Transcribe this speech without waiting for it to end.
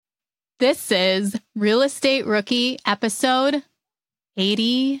This is Real Estate Rookie episode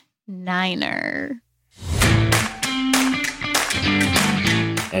 89er.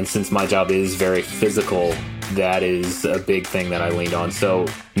 And since my job is very physical, that is a big thing that I leaned on. So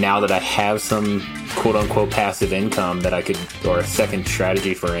now that I have some quote unquote passive income that I could, or a second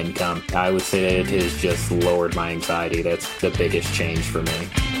strategy for income, I would say it has just lowered my anxiety. That's the biggest change for me.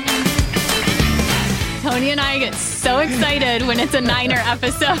 Tony and I get so excited when it's a Niner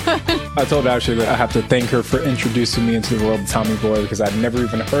episode. I told Ashley that I have to thank her for introducing me into the world of Tommy Boy because I'd never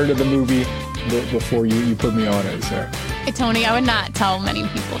even heard of the movie before you put me on it. So, hey, Tony, I would not tell many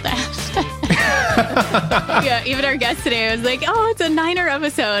people that. Yeah, even our guest today was like, oh, it's a Niner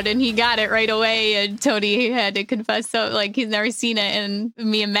episode. And he got it right away. And Tony had to confess, so like he's never seen it. And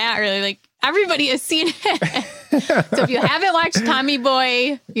me and Matt are really like, everybody has seen it. So if you haven't watched Tommy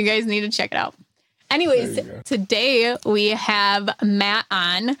Boy, you guys need to check it out. Anyways, today we have Matt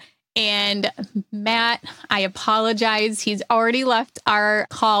on, and Matt, I apologize. He's already left our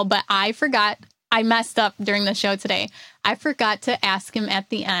call, but I messed up during the show today. I forgot to ask him at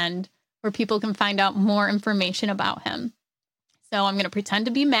the end where people can find out more information about him. So I'm going to pretend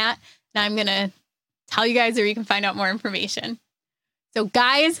to be Matt, and I'm going to tell you guys where you can find out more information. So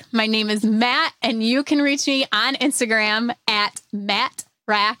guys, my name is Matt, and you can reach me on Instagram at MattRacks13.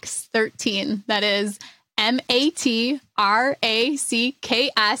 That is MattRacks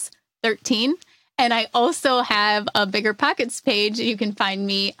 13. And I also have a Bigger Pockets page. You can find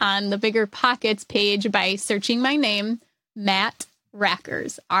me on the Bigger Pockets page by searching my name, Matt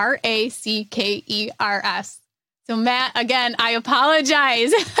Rackers, Rackers. So Matt, again, I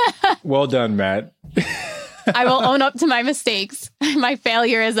apologize. Well done, Matt. I will own up to my mistakes, my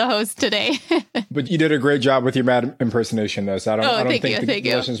failure as a host today. But you did a great job with your Matt impersonation, though. So I don't think the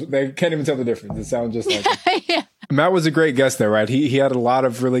listeners, they can't even tell the difference. It sounds just like it. Yeah. Matt was a great guest, though, right? He had a lot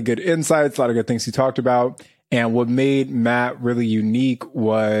of really good insights, a lot of good things he talked about. And what made Matt really unique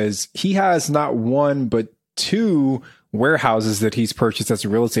was he has not one, but two warehouses that he's purchased as a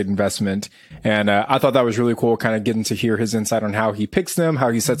real estate investment. And I thought that was really cool, kind of getting to hear his insight on how he picks them,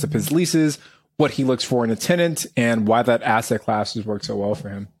 how he sets up his leases, what he looks for in a tenant, and why that asset class has worked so well for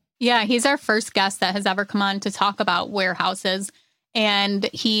him. Yeah, he's our first guest that has ever come on to talk about warehouses. And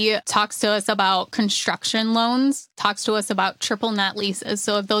he talks to us about construction loans, talks to us about triple net leases.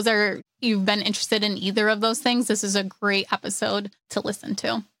 So if you've been interested in either of those things, this is a great episode to listen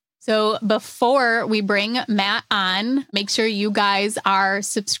to. So before we bring Matt on, make sure you guys are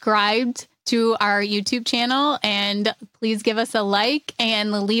subscribed to our YouTube channel, and please give us a like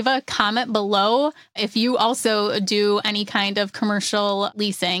and leave a comment below if you also do any kind of commercial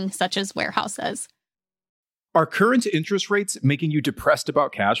leasing, such as warehouses. Are current interest rates making you depressed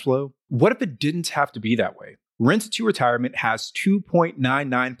about cash flow? What if it didn't have to be that way? Rent to Retirement has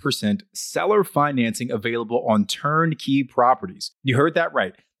 2.99% seller financing available on turnkey properties. You heard that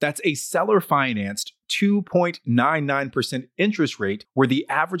right. That's a seller financed 2.99% interest rate where the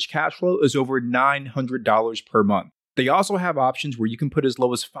average cash flow is over $900 per month. They also have options where you can put as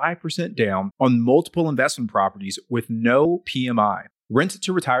low as 5% down on multiple investment properties with no PMI. Rent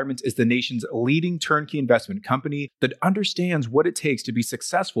to Retirement is the nation's leading turnkey investment company that understands what it takes to be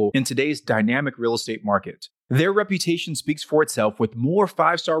successful in today's dynamic real estate market. Their reputation speaks for itself with more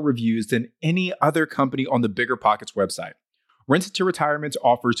 5-star reviews than any other company on the Bigger Pockets website. Rent to Retirement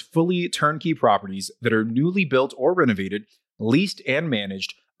offers fully turnkey properties that are newly built or renovated, leased and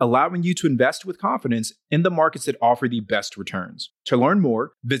managed, allowing you to invest with confidence in the markets that offer the best returns. To learn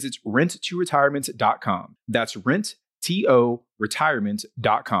more, visit renttoretirement.com. That's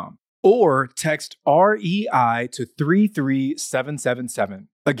renttoretirement.com. Or text REI to 33777.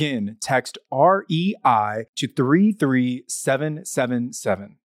 Again, text REI to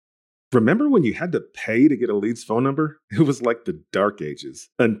 33777. Remember when you had to pay to get a lead's phone number? It was like the dark ages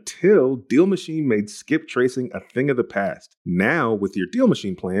until Deal Machine made skip tracing a thing of the past. Now, with your Deal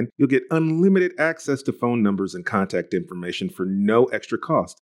Machine plan, you'll get unlimited access to phone numbers and contact information for no extra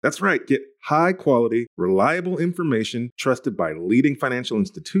cost. That's right, get high quality, reliable information trusted by leading financial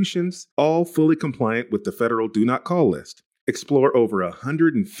institutions, all fully compliant with the federal Do Not Call list. Explore over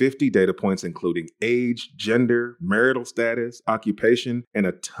 150 data points, including age, gender, marital status, occupation, and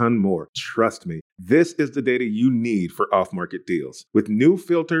a ton more. Trust me, this is the data you need for off-market deals. With new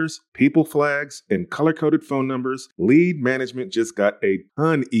filters, people flags, and color-coded phone numbers, lead management just got a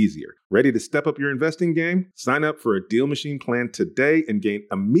ton easier. Ready to step up your investing game? Sign up for a Deal Machine plan today and gain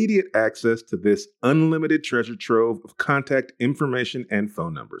immediate access to this unlimited treasure trove of contact information and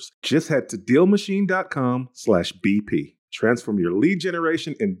phone numbers. Just head to DealMachine.com/BP. Transform your lead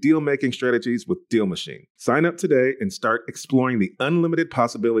generation and deal-making strategies with Deal Machine. Sign up today and start exploring the unlimited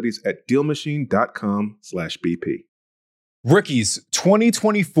possibilities at DealMachine.com/BP. Rookies,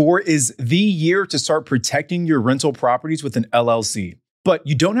 2024 is the year to start protecting your rental properties with an LLC. But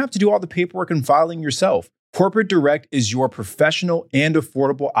you don't have to do all the paperwork and filing yourself. Corporate Direct is your professional and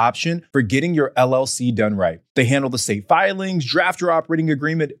affordable option for getting your LLC done right. They handle the state filings, draft your operating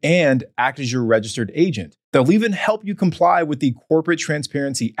agreement, and act as your registered agent. They'll even help you comply with the Corporate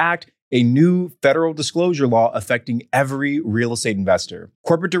Transparency Act, a new federal disclosure law affecting every real estate investor.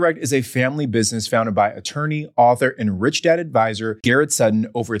 Corporate Direct is a family business founded by attorney, author, and rich dad advisor Garrett Sutton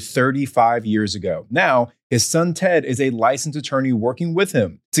over 35 years ago. Now, his son Ted is a licensed attorney working with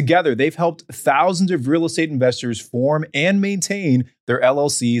him. Together, they've helped thousands of real estate investors form and maintain their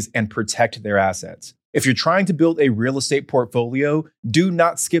LLCs and protect their assets. If you're trying to build a real estate portfolio, do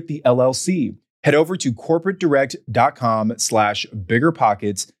not skip the LLC. Head over to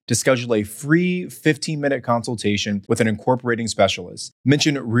corporatedirect.com/biggerpockets to schedule a free 15-minute consultation with an incorporating specialist.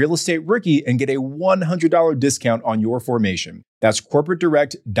 Mention Real Estate Rookie and get a $100 discount on your formation. That's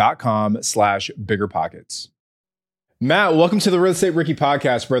corporatedirect.com/biggerpockets. Matt, welcome to the Real Estate Rookie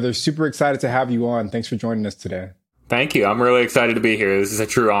podcast, brother. Super excited to have you on. Thanks for joining us today. Thank you. I'm really excited to be here. This is a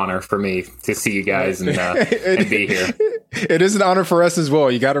true honor for me to see you guys and be here. It is an honor for us as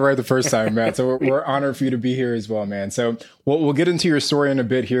well. You got it right the first time, Matt. So we're honored for you to be here as well, man. So we'll get into your story in a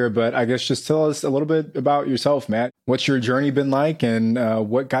bit here, but I guess just tell us a little bit about yourself, Matt. What's your journey been like and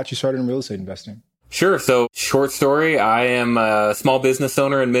what got you started in real estate investing? Sure. So short story, I am a small business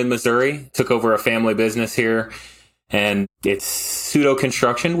owner in mid-Missouri, took over a family business here. And it's pseudo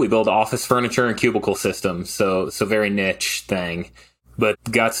construction. We build office furniture and cubicle systems. So very niche thing. But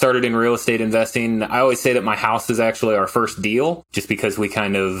got started in real estate investing. I always say that my house is actually our first deal, just because we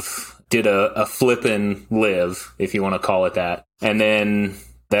kind of did a flip and live, if you want to call it that. And then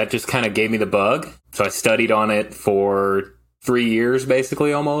that just kind of gave me the bug. So I studied on it for 3 years,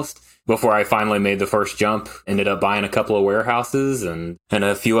 basically almost, before I finally made the first jump. Ended up buying a couple of warehouses and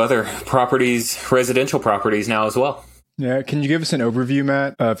a few other properties, residential properties now as well. Yeah. Can you give us an overview,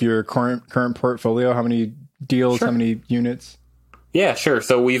 Matt, of your current portfolio? How many deals, Sure. How many units? Yeah, sure.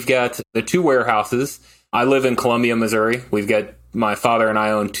 So we've got the 2 warehouses. I live in Columbia, Missouri. We've got my father and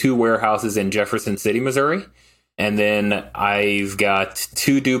I own 2 warehouses in Jefferson City, Missouri. And then I've got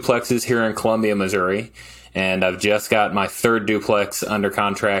 2 duplexes here in Columbia, Missouri. And I've just got my 3rd duplex under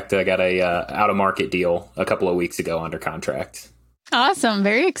contract. I got a out-of-market deal a couple of weeks ago under contract. Awesome.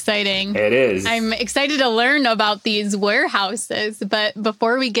 Very exciting. It is. I'm excited to learn about these warehouses. But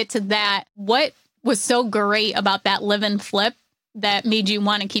before we get to that, what was so great about that live and flip that made you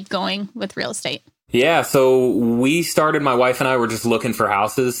want to keep going with real estate? Yeah, so we started, my wife and I were just looking for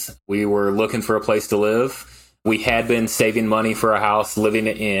houses. We were looking for a place to live. We had been saving money for a house, living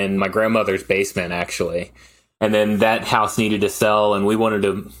in my grandmother's basement, actually. And then that house needed to sell, and we wanted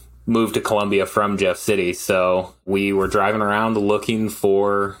to move to Columbia from Jeff City. So we were driving around looking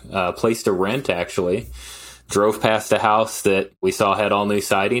for a place to rent, actually. Drove past a house that we saw had all new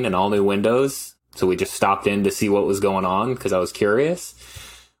siding and all new windows. So we just stopped in to see what was going on because I was curious.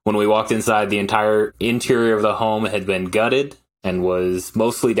 When we walked inside, the entire interior of the home had been gutted and was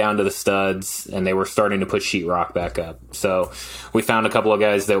mostly down to the studs, and they were starting to put sheetrock back up. So we found a couple of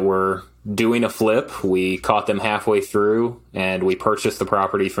guys that were doing a flip. We caught them halfway through, and we purchased the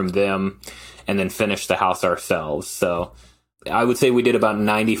property from them and then finished the house ourselves. So I would say we did about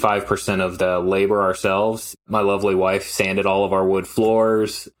 95% of the labor ourselves. My lovely wife sanded all of our wood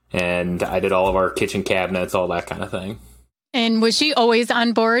floors, and I did all of our kitchen cabinets, all that kind of thing. And was she always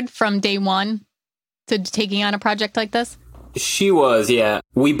on board from day one to taking on a project like this? She was, yeah.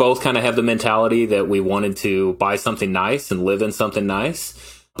 We both kind of have the mentality that we wanted to buy something nice and live in something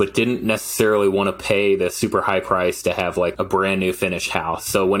nice, but didn't necessarily want to pay the super high price to have like a brand new finished house.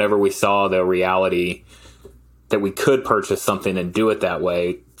 So whenever we saw the reality that we could purchase something and do it that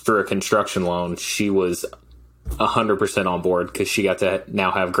way through a construction loan, she was 100% on board because she got to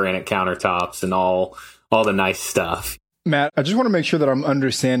now have granite countertops and all the nice stuff. Matt, I just want to make sure that I'm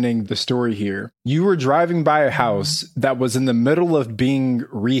understanding the story here. You were driving by a house that was in the middle of being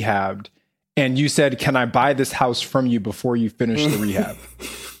rehabbed, and you said, "Can I buy this house from you before you finish the rehab?"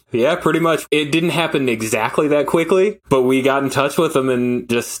 Yeah, pretty much. It didn't happen exactly that quickly, but we got in touch with them and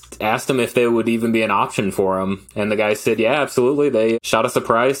just asked them if they would even be an option for them. And the guy said, yeah, absolutely. They shot us a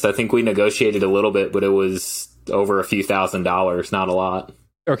price. I think we negotiated a little bit, but it was over a few $1,000s, not a lot.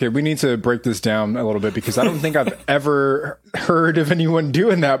 Okay, we need to break this down a little bit because I don't think I've ever heard of anyone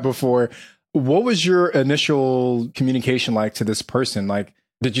doing that before. What was your initial communication like to this person? Like,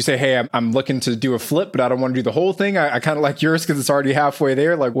 Did you say, hey, I'm looking to do a flip, but I don't want to do the whole thing? I kind of like yours because it's already halfway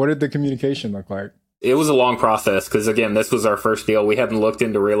there. Like, what did the communication look like? It was a long process because, again, this was our first deal. We hadn't looked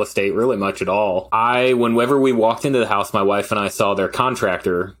into real estate really much at all. Whenever we walked into the house, my wife and I saw their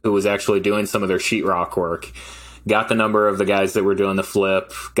contractor who was actually doing some of their sheetrock work, got the number of the guys that were doing the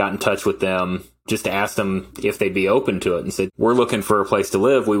flip, got in touch with them, just asked them if they'd be open to it and said, we're looking for a place to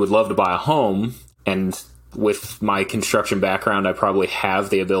live. We would love to buy a home. And with my construction background, I probably have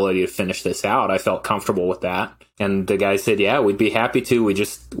the ability to finish this out. I felt comfortable with that. And the guy said, yeah, we'd be happy to.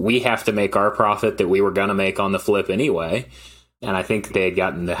 We have to make our profit that we were going to make on the flip anyway. And I think they had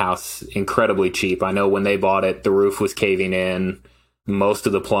gotten the house incredibly cheap. I know when they bought it, the roof was caving in. Most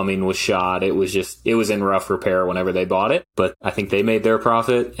of the plumbing was shot. It was in rough repair whenever they bought it. But I think they made their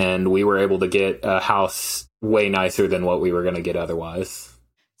profit, and we were able to get a house way nicer than what we were going to get otherwise.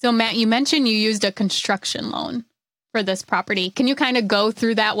 So, Matt, you mentioned you used a construction loan for this property. Can you kind of go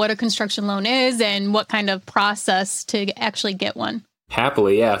through that, what a construction loan is and what kind of process to actually get one?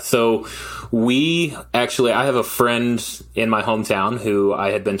 Happily, yeah. So I have a friend in my hometown who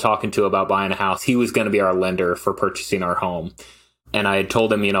I had been talking to about buying a house. He was going to be our lender for purchasing our home. And I had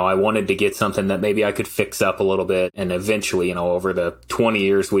told him, I wanted to get something that maybe I could fix up a little bit and eventually, over the 20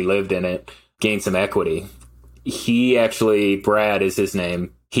 years we lived in it, gain some equity. He actually, Brad is his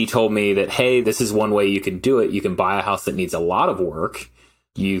name, he told me that, hey, this is one way you can do it. You can buy a house that needs a lot of work.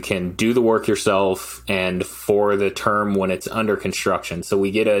 You can do the work yourself and for the term when it's under construction. So we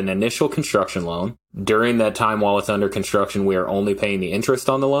get an initial construction loan. During that time while it's under construction, we are only paying the interest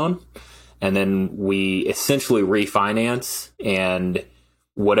on the loan. And then we essentially refinance, and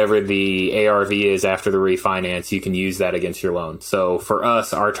whatever the ARV is after the refinance, you can use that against your loan. So for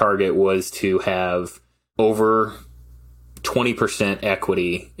us, our target was to have over 20%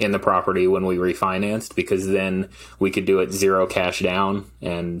 equity in the property when we refinanced, because then we could do it zero cash down.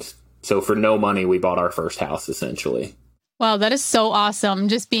 And so for no money, we bought our first house essentially. Wow, that is so awesome.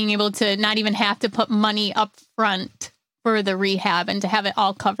 Just being able to not even have to put money up front for the rehab and to have it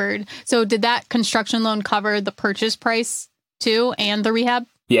all covered. So did that construction loan cover the purchase price too and the rehab?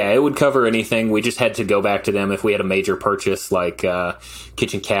 Yeah, it would cover anything. We just had to go back to them if we had a major purchase like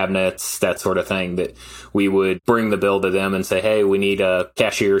kitchen cabinets, that sort of thing, that we would bring the bill to them and say, hey, we need a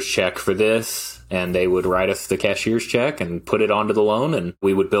cashier's check for this. And they would write us the cashier's check and put it onto the loan, and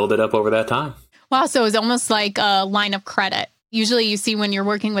we would build it up over that time. Wow, so it's almost like a line of credit. Usually you see when you're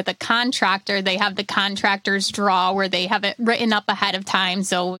working with a contractor, they have the contractor's draw where they have it written up ahead of time.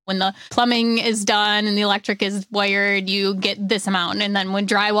 So when the plumbing is done and the electric is wired, you get this amount. And then when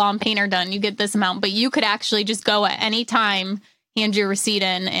drywall and paint are done, you get this amount. But you could actually just go at any time, hand your receipt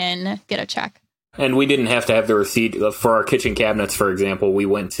in and get a check. And we didn't have to have the receipt. For our kitchen cabinets, for example, we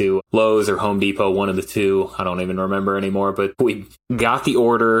went to Lowe's or Home Depot, one of the two. I don't even remember anymore. But we got the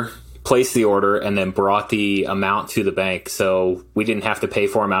order, placed the order, and then brought the amount to the bank. So we didn't have to pay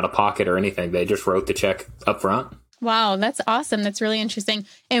for them out of pocket or anything. They just wrote the check up front. Wow, that's awesome. That's really interesting.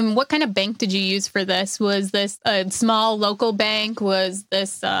 And what kind of bank did you use for this? Was this a small local bank? Was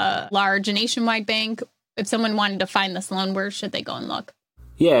this a large nationwide bank? If someone wanted to find this loan, where should they go and look?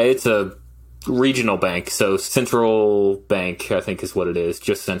 Yeah, it's a regional bank. So Central Bank, I think is what it is,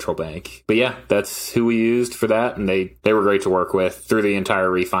 just Central Bank. But yeah, that's who we used for that. And they were great to work with through the entire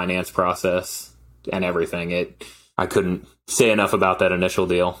refinance process and everything. I couldn't say enough about that initial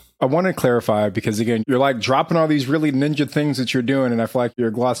deal. I want to clarify because, again, you're like dropping all these really ninja things that you're doing, and I feel like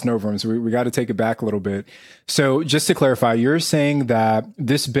you're glossing over them. So we got to take it back a little bit. So just to clarify, you're saying that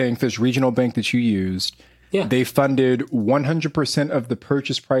this bank, this regional bank that you used, they funded 100% of the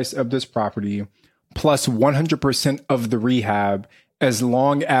purchase price of this property plus 100% of the rehab, as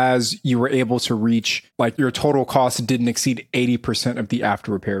long as you were able to reach, like, your total cost didn't exceed 80% of the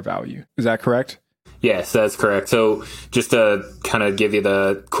after repair value. Is that correct? Yes, that's correct. So just to kind of give you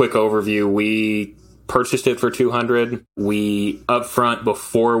the quick overview, we purchased it for $200,000. We upfront,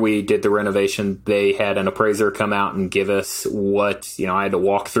 before we did the renovation, they had an appraiser come out and give us what, I had to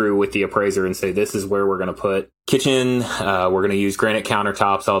walk through with the appraiser and say, this is where we're going to put kitchen. We're going to use granite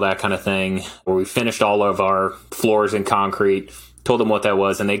countertops, all that kind of thing. Where we finished all of our floors in concrete, told them what that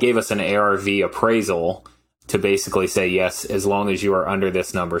was. And they gave us an ARV appraisal to basically say, yes, as long as you are under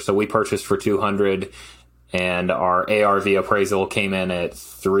this number. So we purchased for $200,000 and our ARV appraisal came in at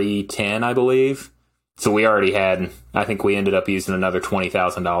 $310,000, I believe. So we already had, I think we ended up using another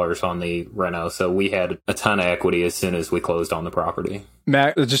 $20,000 on the reno. So we had a ton of equity as soon as we closed on the property.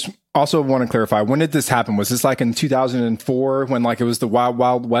 Matt, just also want to clarify, when did this happen? Was this like in 2004 when it was the wild,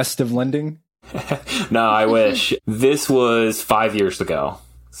 wild west of lending? No, I wish. This was 5 years ago.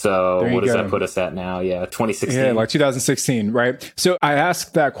 So There what does you that go. put us at now? Yeah, 2016. Yeah, like 2016, right? So I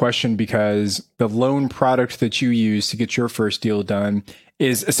asked that question because the loan product that you use to get your first deal done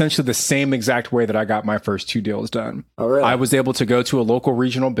is essentially the same exact way that I got my first 2 deals done. Oh, really? I was able to go to a local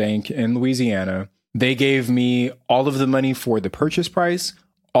regional bank in Louisiana. They gave me all of the money for the purchase price,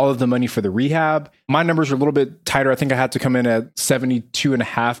 all of the money for the rehab. My numbers were a little bit tighter. I think I had to come in at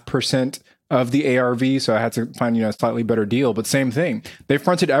 72.5% of the ARV. So I had to find, a slightly better deal, but same thing. They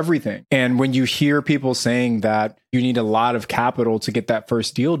fronted everything. And when you hear people saying that you need a lot of capital to get that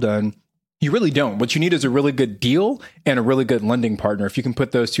first deal done, you really don't. What you need is a really good deal and a really good lending partner. If you can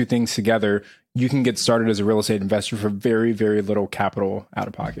put those 2 things together, you can get started as a real estate investor for very, very little capital out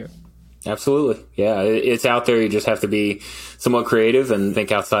of pocket. Absolutely. Yeah, it's out there. You just have to be somewhat creative and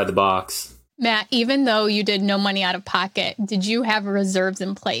think outside the box. Matt, even though you did no money out of pocket, did you have reserves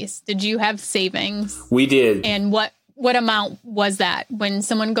in place? Did you have savings? We did. And what amount was that? When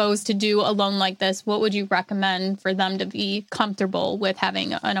someone goes to do a loan like this, what would you recommend for them to be comfortable with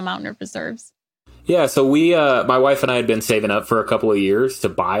having an amount of reserves? Yeah, so we, my wife and I had been saving up for a couple of years to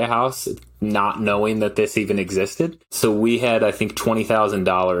buy a house, not knowing that this even existed. So we had, I think,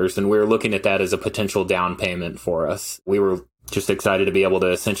 $20,000, and we were looking at that as a potential down payment for us. We were just excited to be able to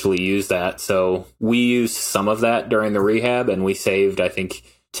essentially use that. So we used some of that during the rehab, and we saved, I think,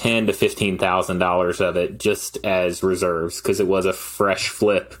 $10,000 to $15,000 of it just as reserves because it was a fresh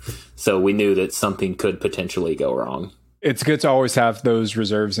flip. So we knew that something could potentially go wrong. It's good to always have those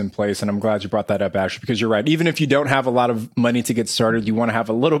reserves in place. And I'm glad you brought that up, Ashley, because you're right. Even if you don't have a lot of money to get started, you want to have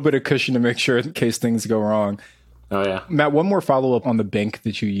a little bit of cushion to make sure in case things go wrong. Oh, yeah. Matt, one more follow-up on the bank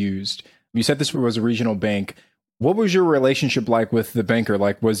that you used. You said this was a regional bank. What was your relationship like with the banker?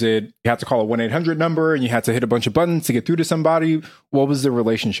 Like, was it you had to call a 1-800 number and you had to hit a bunch of buttons to get through to somebody? What was the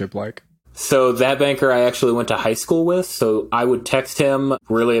relationship like? So that banker I actually went to high school with. So I would text him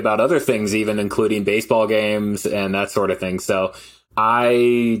really about other things, even including baseball games and that sort of thing. So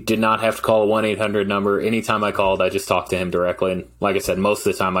I did not have to call a 1-800 number. Anytime I called, I just talked to him directly. And like I said, most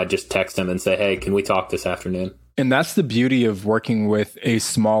of the time I just text him and say, hey, can we talk this afternoon? And that's the beauty of working with a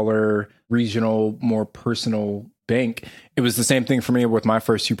smaller, regional, more personal bank. It was the same thing for me with my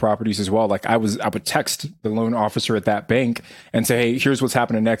first 2 properties as well. Like I would text the loan officer at that bank and say, hey, here's what's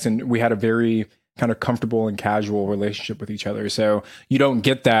happening next. And we had a very kind of comfortable and casual relationship with each other. So you don't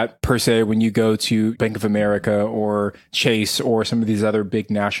get that per se when you go to Bank of America or Chase or some of these other big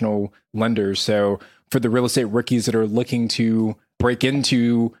national lenders. So for the real estate rookies that are looking to break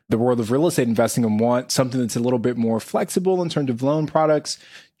into the world of real estate investing and want something that's a little bit more flexible in terms of loan products,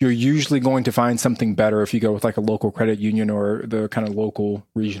 you're usually going to find something better if you go with like a local credit union or the kind of local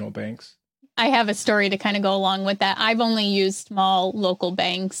regional banks. I have a story to kind of go along with that. I've only used small local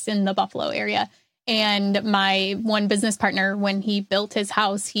banks in the Buffalo area. And my one business partner, when he built his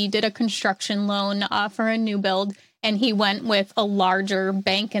house, he did a construction loan for a new build. And he went with a larger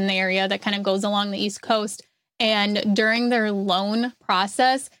bank in the area that kind of goes along the East Coast. And during their loan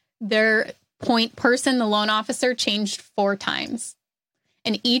process, their point person, the loan officer, changed 4 times.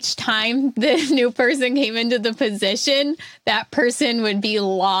 And each time the new person came into the position, that person would be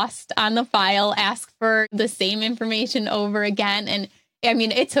lost on the file, ask for the same information over again. And I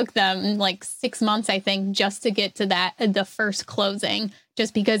mean, it took them like 6 months, I think, just to get to the first closing,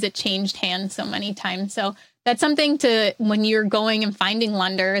 just because it changed hands so many times. So that's something to, when you're going and finding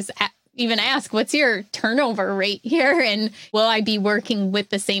lenders, even ask, what's your turnover rate here? And will I be working with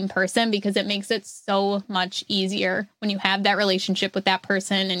the same person? Because it makes it so much easier when you have that relationship with that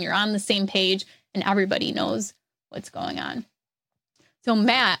person and you're on the same page and everybody knows what's going on. So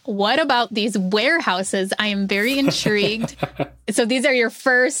Matt, what about these warehouses? I am very intrigued. So these are your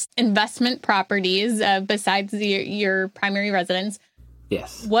first investment properties besides your primary residence.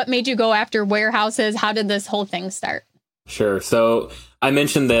 Yes. What made you go after warehouses? How did this whole thing start? Sure. So I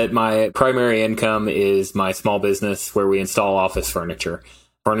mentioned that my primary income is my small business where we install office furniture.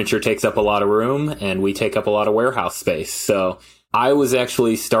 Furniture takes up a lot of room and we take up a lot of warehouse space. So I was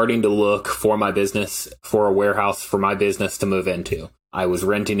actually starting to look for my business, for a warehouse for my business to move into. I was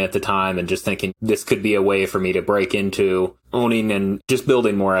renting at the time and just thinking this could be a way for me to break into owning and just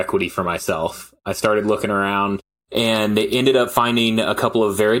building more equity for myself. I started looking around and ended up finding a couple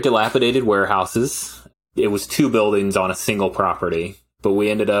of very dilapidated warehouses. It was 2 buildings on a single property, but we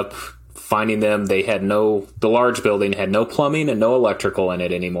ended up finding them. The large building had no plumbing and no electrical in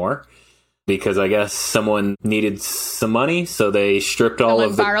it anymore because I guess someone needed some money. So they stripped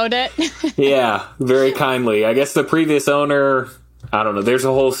Someone borrowed it. Yeah, very kindly. I guess the previous owner, I don't know. There's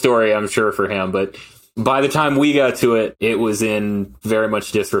a whole story, I'm sure, for him. But by the time we got to it, it was in very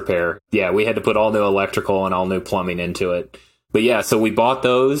much disrepair. Yeah, we had to put all new electrical and all new plumbing into it. But yeah, so we bought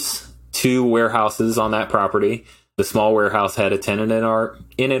those 2 warehouses on that property. The small warehouse had a tenant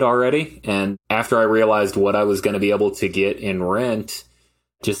in it already. And after I realized what I was going to be able to get in rent,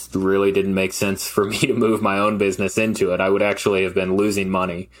 just really didn't make sense for me to move my own business into it. I would actually have been losing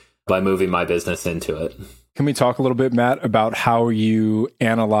money by moving my business into it. Can we talk a little bit, Matt, about how you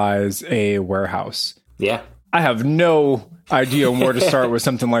analyze a warehouse? Yeah. I have no idea where to start with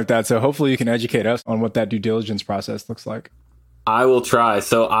something like that. So hopefully you can educate us on what that due diligence process looks like. I will try.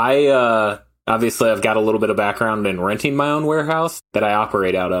 So obviously I've got a little bit of background in renting my own warehouse that I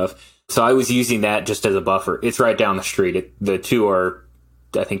operate out of. So I was using that just as a buffer. It's right down the street. The two are,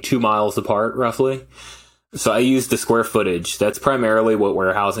 I think, 2 miles apart, roughly. So I use the square footage. That's primarily what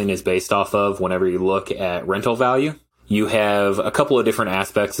warehousing is based off of whenever you look at rental value. You have a couple of different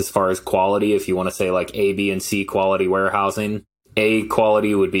aspects as far as quality. If you want to say like A, B, and C quality warehousing, A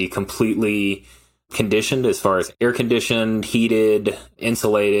quality would be completely conditioned as far as air conditioned, heated,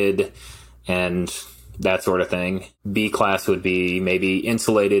 insulated, and that sort of thing. B class would be maybe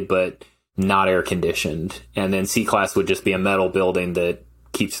insulated, but not air conditioned. And then C class would just be a metal building that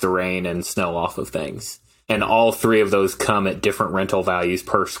keeps the rain and snow off of things. And all 3 of those come at different rental values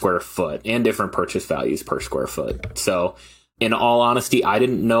per square foot and different purchase values per square foot. So in all honesty, I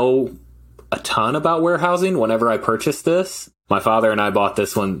didn't know a ton about warehousing whenever I purchased this. My father and I bought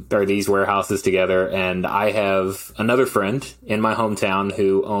these warehouses together, and I have another friend in my hometown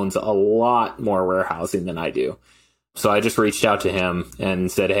who owns a lot more warehousing than I do. So I just reached out to him and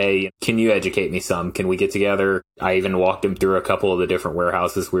said, hey, can you educate me some? Can we get together? I even walked him through a couple of the different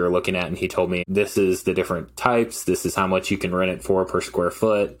warehouses we were looking at, and he told me, this is the different types. This is how much you can rent it for per square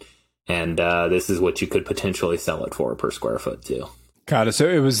foot. And this is what you could potentially sell it for per square foot too. Got it. So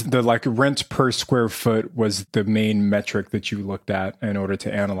it was the rent per square foot was the main metric that you looked at in order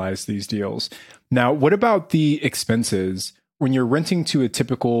to analyze these deals. Now, what about the expenses? When you're renting to a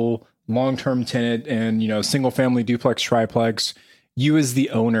typical long-term tenant and, single family duplex, triplex, you as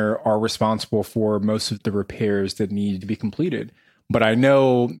the owner are responsible for most of the repairs that need to be completed. But I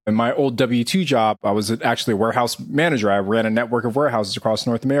know in my old W-2 job, I was actually a warehouse manager. I ran a network of warehouses across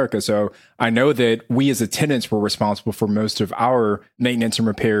North America. So I know that we as a tenants were responsible for most of our maintenance and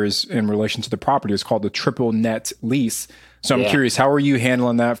repairs in relation to the property. It's called the triple net lease. So I'm curious, how are you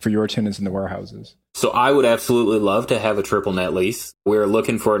handling that for your tenants in the warehouses? So I would absolutely love to have a triple net lease. We're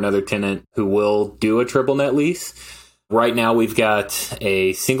looking for another tenant who will do a triple net lease. Right now, we've got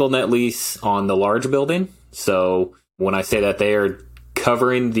a single net lease on the large building. So when I say that, they are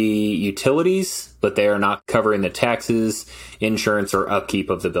covering the utilities, but they are not covering the taxes, insurance, or upkeep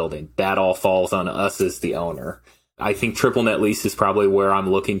of the building. That all falls on us as the owner. I think triple net lease is probably where I'm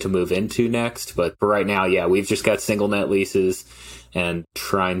looking to move into next. But for right now, we've just got single net leases and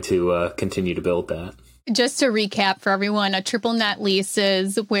trying to continue to build that. Just to recap for everyone, a triple net lease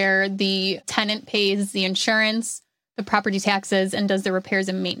is where the tenant pays the insurance, the property taxes, and does the repairs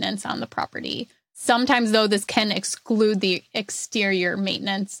and maintenance on the property. Sometimes, though, this can exclude the exterior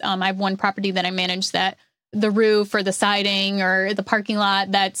maintenance. I have one property that I manage that the roof or the siding or the parking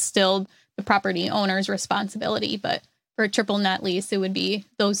lot, that's still the property owner's responsibility. But for a triple net lease, it would be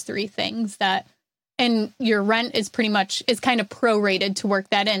those 3 things and your rent is kind of prorated to work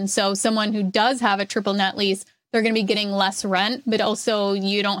that in. So someone who does have a triple net lease, they're going to be getting less rent, but also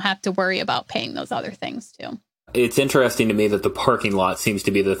you don't have to worry about paying those other things too. It's interesting to me that the parking lot seems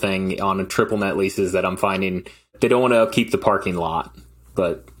to be the thing on a triple net leases that I'm finding. They don't want to upkeep the parking lot,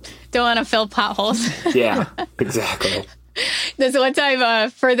 but don't want to fill potholes. Yeah, exactly. This one time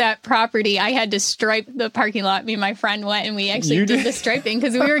for that property, I had to stripe the parking lot. Me and my friend went and we actually did the striping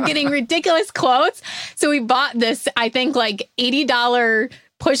because we were getting ridiculous quotes. So we bought this, I think, $80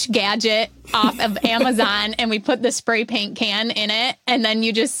 push gadget off of Amazon, and we put the spray paint can in it, and then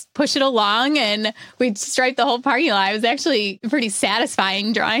you just push it along, and we striped the whole parking lot. It was actually pretty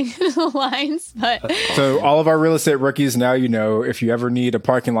satisfying drawing the lines. But so all of our real estate rookies, now if you ever need a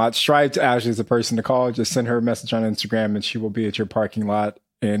parking lot striped, Ashley's the person to call. Just send her a message on Instagram, and she will be at your parking lot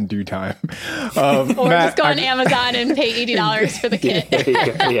in due time. Or Matt, just go on Amazon and pay $80 for the kit.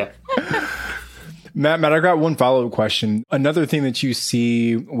 Yeah. Matt, I got one follow-up question. Another thing that you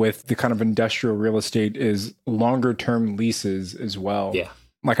see with the kind of industrial real estate is longer term leases as well. Yeah.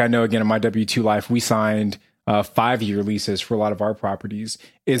 I know, again, in my W-2 life, we signed 5-year leases for a lot of our properties.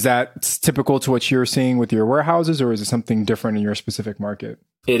 Is that typical to what you're seeing with your warehouses, or is it something different in your specific market?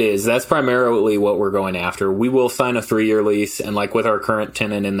 It is. That's primarily what we're going after. We will sign a 3-year lease, and with our current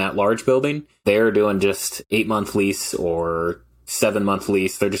tenant in that large building, they're doing just 8-month lease or 7-month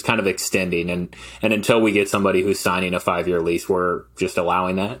lease. They're just kind of extending. And until we get somebody who's signing a 5-year lease, we're just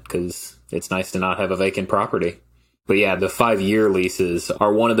allowing that because it's nice to not have a vacant property. But yeah, the 5-year leases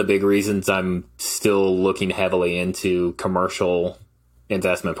are one of the big reasons I'm still looking heavily into commercial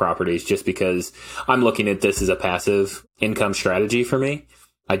investment properties, just because I'm looking at this as a passive income strategy for me.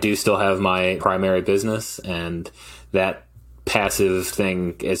 I do still have my primary business, and that passive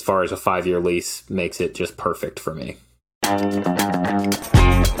thing, as far as a 5-year lease, makes it just perfect for me.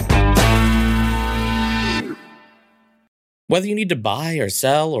 Whether you need to buy or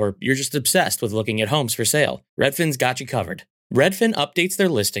sell, or you're just obsessed with looking at homes for sale, Redfin's got you covered. Redfin updates their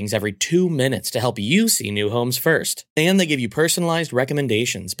listings every 2 minutes to help you see new homes first. And they give you personalized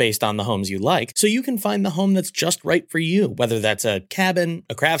recommendations based on the homes you like, so you can find the home that's just right for you, whether that's a cabin,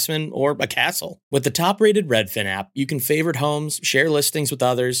 a Craftsman, or a castle. With the top-rated Redfin app, you can favorite homes, share listings with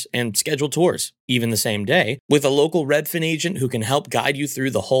others, and schedule tours, even the same day, with a local Redfin agent who can help guide you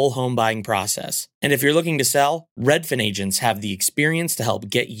through the whole home buying process. And if you're looking to sell, Redfin agents have the experience to help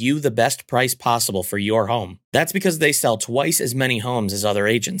get you the best price possible for your home. That's because they sell twice as many homes as other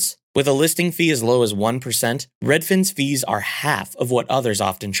agents. With a listing fee as low as 1%, Redfin's fees are half of what others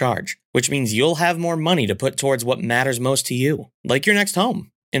often charge, which means you'll have more money to put towards what matters most to you, like your next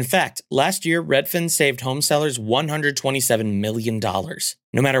home. In fact, last year, Redfin saved home sellers $127 million.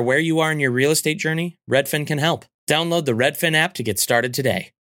 No matter where you are in your real estate journey, Redfin can help. Download the Redfin app to get started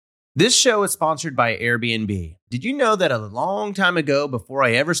today. This show is sponsored by Airbnb. Did you know that a long time ago, before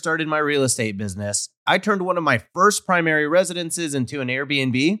I ever started my real estate business, I turned one of my first primary residences into an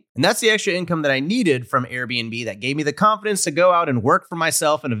Airbnb? And that's the extra income that I needed from Airbnb that gave me the confidence to go out and work for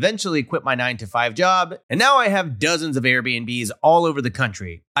myself and eventually quit my 9-to-5 job. And now I have dozens of Airbnbs all over the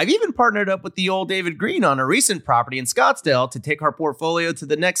country. I've even partnered up with the old David Green on a recent property in Scottsdale to take our portfolio to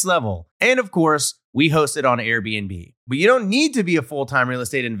the next level. And of course, we host it on Airbnb. But you don't need to be a full-time real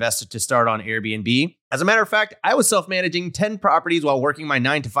estate investor to start on Airbnb. As a matter of fact, I was self-managing 10 properties while working my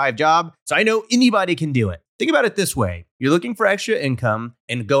 9-to-5 job, so I know anybody can do it. Think about it this way. You're looking for extra income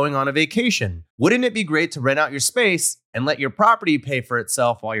and going on a vacation. Wouldn't it be great to rent out your space and let your property pay for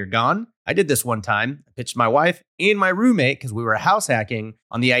itself while you're gone? I did this one time. I pitched my wife and my roommate, because we were house hacking,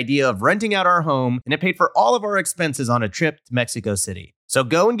 on the idea of renting out our home, and it paid for all of our expenses on a trip to Mexico City. So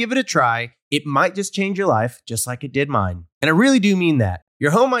go and give it a try. It might just change your life, just like it did mine. And I really do mean that.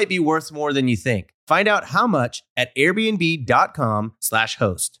 Your home might be worth more than you think. Find out how much at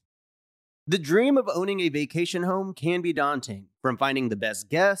airbnb.com/host. The dream of owning a vacation home can be daunting. From finding the best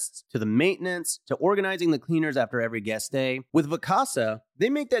guests, to the maintenance, to organizing the cleaners after every guest day. With Vacasa, they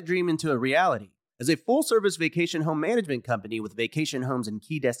make that dream into a reality. As a full-service vacation home management company with vacation homes in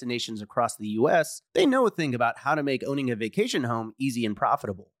key destinations across the U.S., they know a thing about how to make owning a vacation home easy and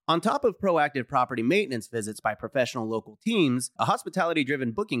profitable. On top of proactive property maintenance visits by professional local teams, a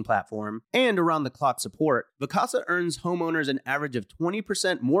hospitality-driven booking platform, and around-the-clock support, Vacasa earns homeowners an average of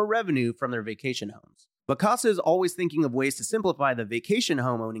 20% more revenue from their vacation homes. Vacasa is always thinking of ways to simplify the vacation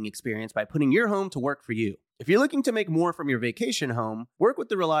home owning experience by putting your home to work for you. If you're looking to make more from your vacation home, work with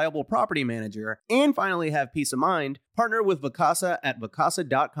the reliable property manager, and finally have peace of mind, partner with Vacasa at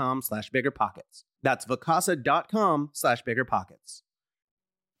vacasa.com/biggerpockets. That's vacasa.com/biggerpockets.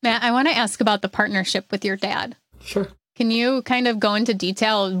 Matt, I want to ask about the partnership with your dad. Sure. Can you kind of go into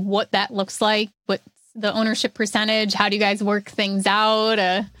detail what that looks like? What's the ownership percentage? How do you guys work things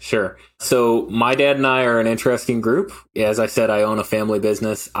out? Sure. So my dad and I are an interesting group. As I said, I own a family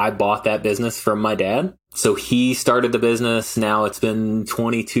business. I bought that business from my dad. So he started the business. Now it's been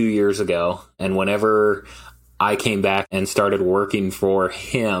 22 years ago. And whenever I came back and started working for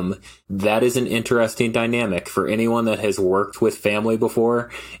him, that is an interesting dynamic. For anyone that has worked with family before,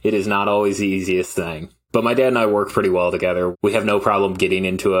 it is not always the easiest thing. But my dad and I work pretty well together. We have no problem getting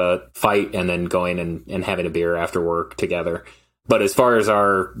into a fight and then going and having a beer after work together. But as far as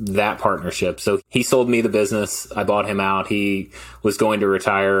that partnership, so he sold me the business. I bought him out. He was going to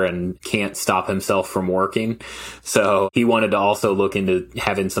retire and can't stop himself from working. So he wanted to also look into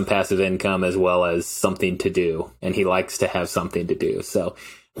having some passive income as well as something to do. And he likes to have something to do. So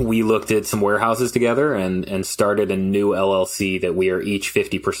we looked at some warehouses together and started a new LLC that we are each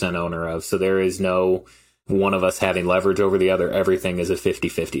 50% owner of. So there is no one of us having leverage over the other. Everything is a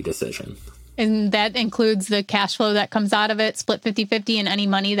 50-50 decision. And that includes the cash flow that comes out of it, split 50-50, and any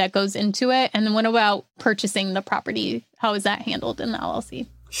money that goes into it. And then what about purchasing the property? How is that handled in the LLC?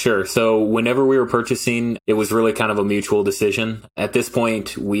 Sure. So whenever we were purchasing, it was really kind of a mutual decision. At this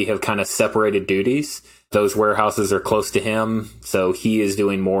point, we have kind of separated duties. Those warehouses are close to him. So he is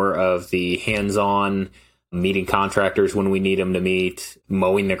doing more of the hands-on, meeting contractors when we need them to meet,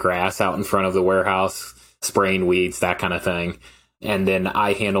 mowing the grass out in front of the warehouse, spraying weeds, that kind of thing. And then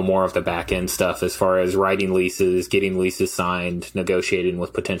I handle more of the back end stuff as far as writing leases, getting leases signed, negotiating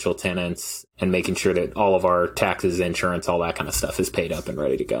with potential tenants, and making sure that all of our taxes, insurance, all that kind of stuff is paid up and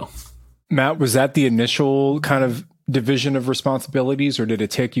ready to go. Matt, was that the initial kind of division of responsibilities, or did it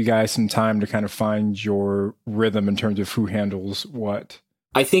take you guys some time to kind of find your rhythm in terms of who handles what?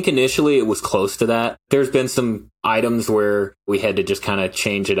 I think initially it was close to that. There's been some items where we had to just kind of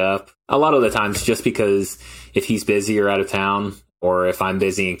change it up. A lot of the times just because if he's busy or out of town, or if I'm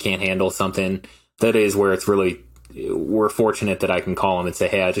busy and can't handle something, that is where it's really, we're fortunate that I can call him and say,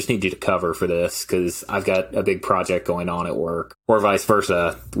 hey, I just need you to cover for this because I've got a big project going on at work, or vice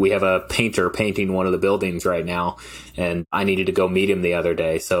versa. We have a painter painting one of the buildings right now, and I needed to go meet him the other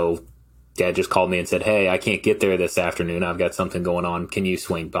day. So Dad just called me and said, hey, I can't get there this afternoon. I've got something going on. Can you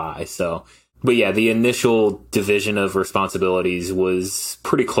swing by? So, but yeah, the initial division of responsibilities was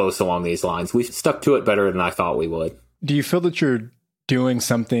pretty close along these lines. We stuck to it better than I thought we would. Do you feel that you're doing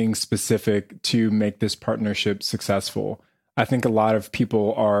something specific to make this partnership successful? I think a lot of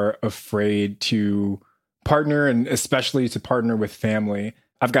people are afraid to partner, and especially to partner with family.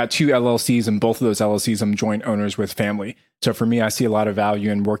 I've got 2 LLCs, and both of those LLCs I'm joint owners with family. So for me, I see a lot of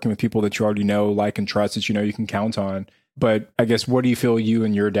value in working with people that you already know, like, and trust, that you know you can count on. But I guess, what do you feel you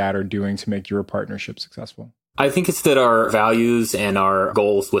and your dad are doing to make your partnership successful? I think it's that our values and our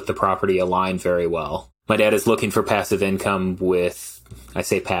goals with the property align very well. My dad is looking for passive income with, I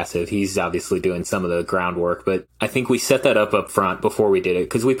say passive, he's obviously doing some of the groundwork, but I think we set that up front before we did it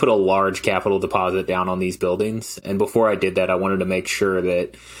because we put a large capital deposit down on these buildings. And before I did that, I wanted to make sure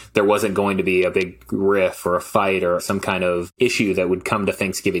that there wasn't going to be a big riff or a fight or some kind of issue that would come to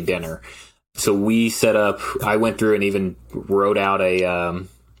Thanksgiving dinner. So we set up, I went through and even wrote out a,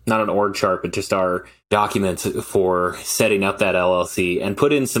 not an org chart, but just our documents for setting up that LLC, and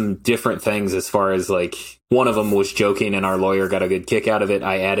put in some different things as far as, like, one of them was joking and our lawyer got a good kick out of it.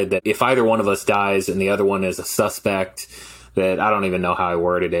 I added that if either one of us dies and the other one is a suspect, that I don't even know how I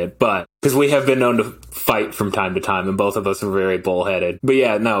worded it, but because we have been known to fight from time to time and both of us are very bullheaded. But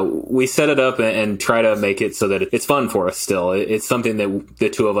yeah, no, we set it up and try to make it so that it's fun for us still. It's something that the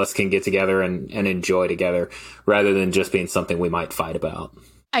two of us can get together and enjoy together rather than just being something we might fight about.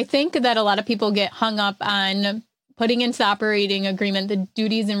 I think that a lot of people get hung up on putting into the operating agreement the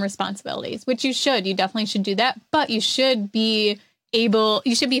duties and responsibilities, which you should. You definitely should do that. But you should be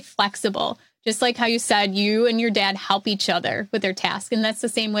flexible. Just like how you said, you and your dad help each other with their tasks. And that's the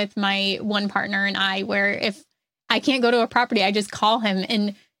same with my one partner and I, where if I can't go to a property, I just call him,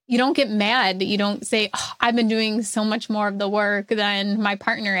 and you don't get mad. You don't say, oh, I've been doing so much more of the work than my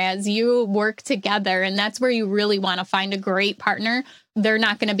partner has. You work together. And that's where you really want to find a great partner. They're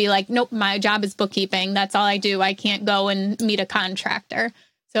not going to be like, nope, my job is bookkeeping. That's all I do. I can't go and meet a contractor.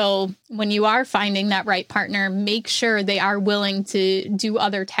 So when you are finding that right partner, make sure they are willing to do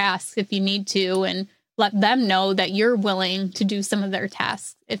other tasks if you need to, and let them know that you're willing to do some of their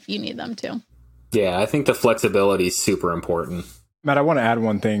tasks if you need them to. Yeah, I think the flexibility is super important. Matt, I want to add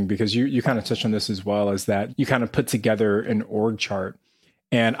one thing, because you kind of touched on this as well, is that you kind of put together an org chart.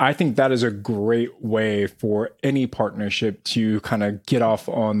 And I think that is a great way for any partnership to kind of get off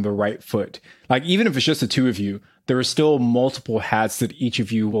on the right foot. Like, even if it's just the two of you, there are still multiple hats that each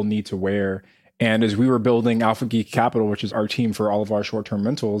of you will need to wear. And as we were building Alpha Geek Capital, which is our team for all of our short-term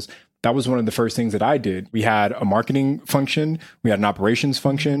rentals, that was one of the first things that I did. We had a marketing function, we had an operations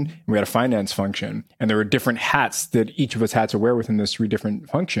function, and we had a finance function. And there were different hats that each of us had to wear within those 3 different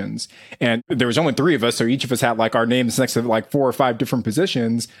functions. And there was only 3 of us, so each of us had like our names next to like 4 or 5 different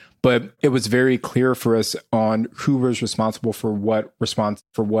positions. But it was very clear for us on who was responsible for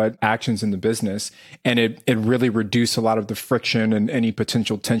what actions in the business. And it really reduced a lot of the friction and any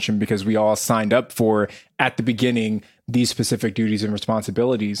potential tension, because we all signed up for, at the beginning, these specific duties and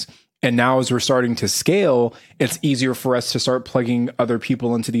responsibilities. And now as we're starting to scale, it's easier for us to start plugging other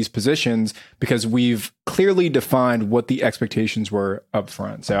people into these positions because we've clearly defined what the expectations were up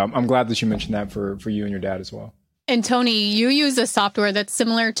front. So I'm glad that you mentioned that for you and your dad as well. And Tony, you use a software that's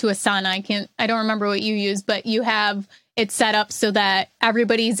similar to Asana. I don't remember what you use, but you have it set up so that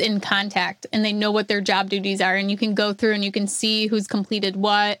everybody's in contact and they know what their job duties are. And you can go through and you can see who's completed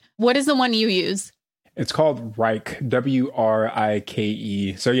what. What is the one you use? It's called Wrike,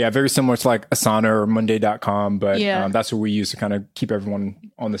 WRIKE. So yeah, very similar to like Asana or Monday.com, but that's what we use to kind of keep everyone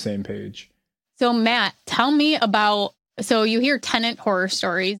on the same page. So Matt, tell me about, so you hear tenant horror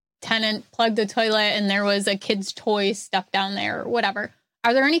stories. Tenant plugged the toilet and there was a kid's toy stuck down there or whatever.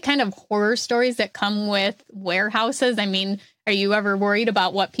 Are there any kind of horror stories that come with warehouses? I mean, are you ever worried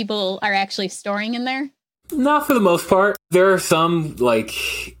about what people are actually storing in there? Not for the most part. There are some,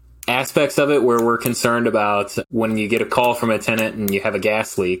 like, aspects of it where we're concerned about when you get a call from a tenant and you have a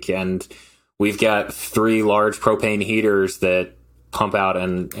gas leak, and we've got 3 large propane heaters that pump out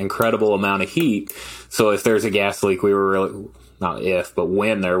an incredible amount of heat. So if there's a gas leak, we were really, not if, but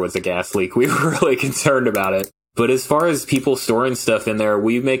when there was a gas leak, we were really concerned about it. But as far as people storing stuff in there,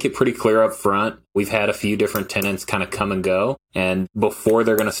 we make it pretty clear up front. We've had a few different tenants kind of come and go. And before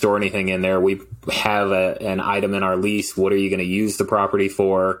they're going to store anything in there, we have an item in our lease. What are you going to use the property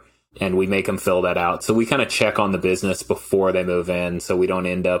for? And we make them fill that out. So we kind of check on the business before they move in, so we don't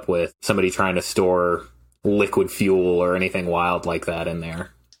end up with somebody trying to store liquid fuel or anything wild like that in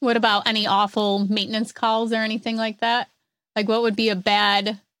there. What about any awful maintenance calls or anything like that? Like, what would be a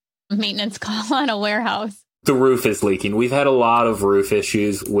bad maintenance call on a warehouse? The roof is leaking. We've had a lot of roof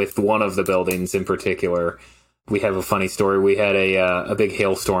issues with one of the buildings in particular. We have a funny story. We had a big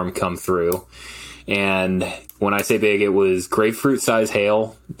hailstorm come through. And when I say big, it was grapefruit size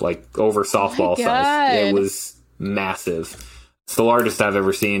hail, like over softball size. It was massive. It's the largest I've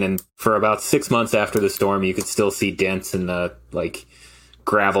ever seen. And for about 6 months after the storm, you could still see dents in the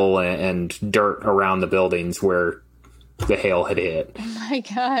gravel and dirt around the buildings where the hail had hit. Oh my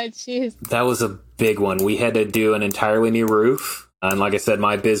God, jeez. That was a big one. We had to do an entirely new roof. And like I said,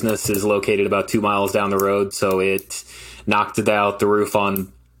 my business is located about 2 miles down the road. So it knocked out the roof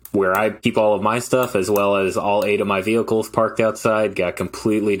on where I keep all of my stuff, as well as all 8 of my vehicles parked outside, got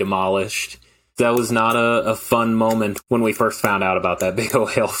completely demolished. That was not a fun moment when we first found out about that big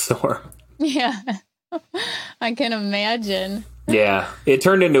old hailstorm. Yeah, I can imagine. Yeah, it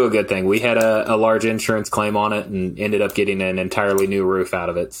turned into a good thing. We had a large insurance claim on it and ended up getting an entirely new roof out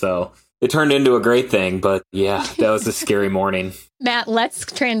of it. So it turned into a great thing. But yeah, that was a scary morning. Matt, let's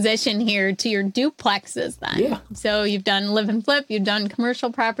transition here to your duplexes then. Yeah. So you've done live and flip, you've done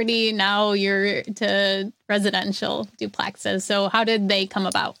commercial property, now you're to residential duplexes. So how did they come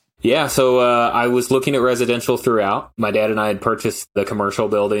about? Yeah, so I was looking at residential throughout. My dad and I had purchased the commercial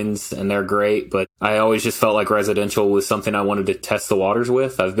buildings, and they're great, but I always just felt like residential was something I wanted to test the waters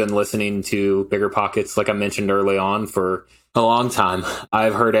with. I've been listening to Bigger Pockets, like I mentioned early on, for a long time.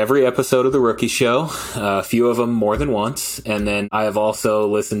 I've heard every episode of The Rookie Show, a few of them more than once, and then I have also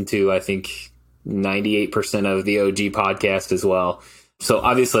listened to, I think, 98% of the OG podcast as well. So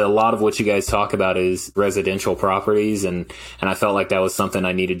obviously a lot of what you guys talk about is residential properties, and I felt like that was something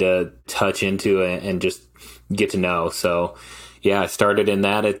I needed to touch into and just get to know. So yeah, I started in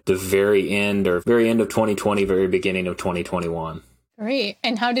that at the very end of 2020, very beginning of 2021. Great.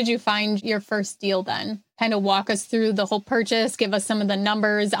 And how did you find your first deal then? Kind of walk us through the whole purchase, give us some of the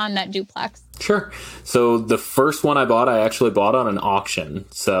numbers on that duplex. Sure. So the first one I actually bought on an auction.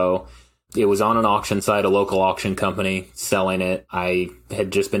 So it was on an auction site, a local auction company selling it. I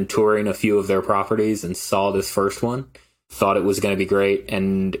had just been touring a few of their properties and saw this first one, thought it was going to be great.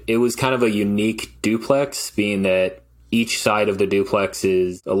 And it was kind of a unique duplex, being that each side of the duplex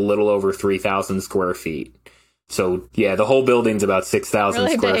is a little over 3,000 square feet. So yeah, the whole building's about 6,000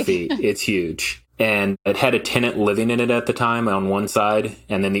 really square big. feet. It's huge. And it had a tenant living in it at the time on one side,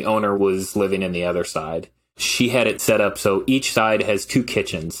 and then the owner was living in the other side. She had it set up so each side has 2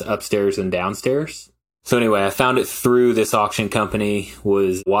 kitchens, upstairs and downstairs. So anyway, I found it through this auction company,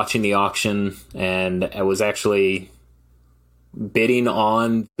 was watching the auction, and I was actually bidding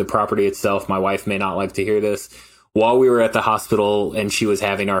on the property itself. My wife may not like to hear this. While we were at the hospital and she was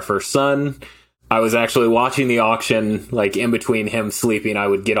having our first son, I was actually watching the auction, like in between him sleeping. I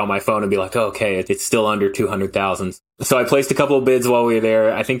would get on my phone and be like, oh, okay, it's still under 200,000. So I placed a couple of bids while we were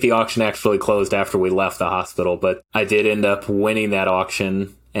there. I think the auction actually closed after we left the hospital, but I did end up winning that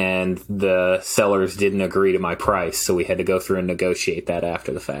auction, and the sellers didn't agree to my price. So we had to go through and negotiate that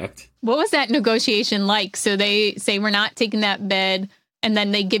after the fact. What was that negotiation like? So they say, we're not taking that bid, and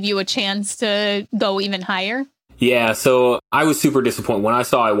then they give you a chance to go even higher? Yeah, so I was super disappointed. When I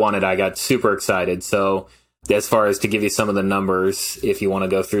saw I won it, I got super excited. So as far as to give you some of the numbers, if you want to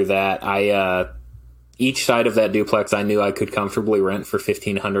go through that, each side of that duplex, I knew I could comfortably rent for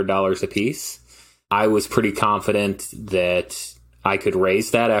 $1,500 a piece. I was pretty confident that I could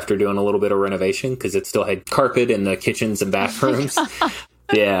raise that after doing a little bit of renovation, because it still had carpet in the kitchens and bathrooms.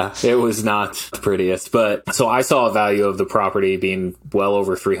 Yeah, it was not the prettiest. But so I saw a value of the property being well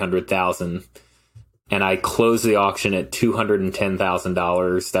over $300,000. And I closed the auction at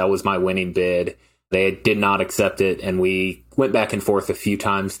 $210,000. That was my winning bid. They did not accept it, and we went back and forth a few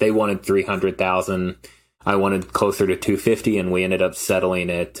times. They wanted $300,000. I wanted closer to $250,000, and we ended up settling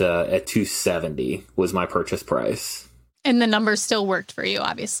at $270,000 was my purchase price. And the numbers still worked for you,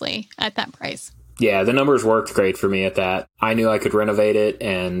 obviously, at that price. Yeah, the numbers worked great for me at that. I knew I could renovate it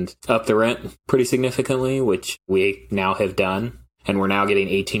and up the rent pretty significantly, which we now have done. and we're now getting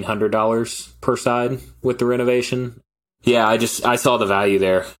 $1,800 per side with the renovation. Yeah, I saw the value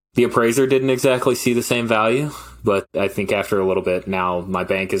there. The appraiser didn't exactly see the same value, but I think after a little bit now, my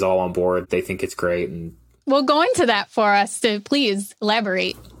bank is all on board. They think it's great. And Well, go into that for us to please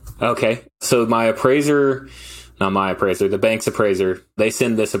elaborate. okay, so the bank's appraiser, they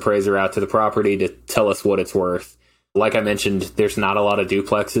send this appraiser out to the property to tell us what it's worth. Like I mentioned, there's not a lot of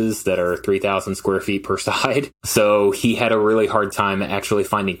duplexes that are 3,000 square feet per side. So he had a really hard time actually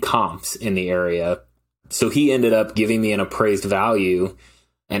finding comps in the area. So he ended up giving me an appraised value,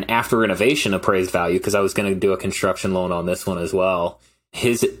 and after renovation appraised value, because I was going to do a construction loan on this one as well.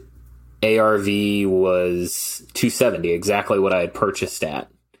 His ARV was 270, exactly what I had purchased at.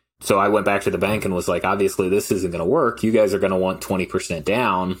 So I went back to the bank and was like, obviously this isn't going to work. You guys are going to want 20%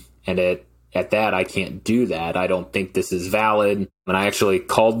 down. And at that, I can't do that. I don't think this is valid. And I actually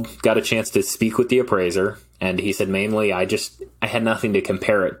got a chance to speak with the appraiser. And he said, mainly, I had nothing to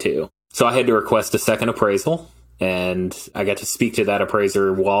compare it to. So I had to request a second appraisal. And I got to speak to that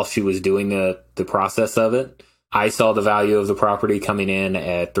appraiser while she was doing the process of it. I saw the value of the property coming in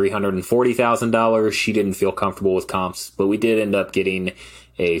at $340,000. She didn't feel comfortable with comps, but we did end up getting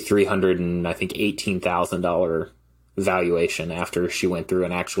a $18,000 valuation after she went through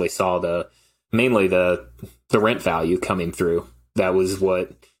and actually saw mainly the rent value coming through. That was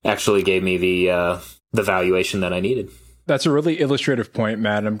what actually gave me the valuation that I needed. That's a really illustrative point,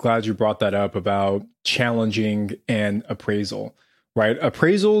 Matt. I'm glad you brought that up about challenging an appraisal, right?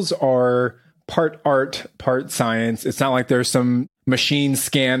 Appraisals are part art, part science. It's not like there's some machine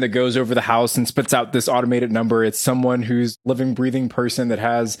scan that goes over the house and spits out this automated number. It's someone who's living, breathing person that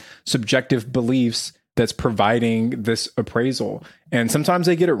has subjective beliefs that's providing this appraisal. And sometimes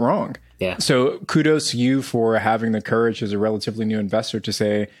they get it wrong. Yeah. So kudos to you for having the courage as a relatively new investor to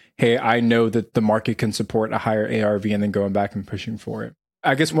say, hey, I know that the market can support a higher ARV, and then going back and pushing for it.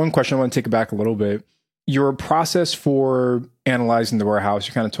 I guess one question I want to take it back a little bit. Your process for analyzing the warehouse,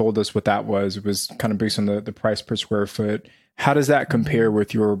 you kind of told us what that was. It was kind of based on the price per square foot. How does that compare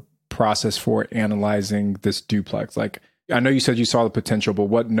with your process for analyzing this duplex? Like, I know you said you saw the potential, but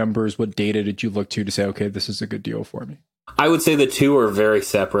what numbers, what data did you look to say, okay, this is a good deal for me? I would say the two are very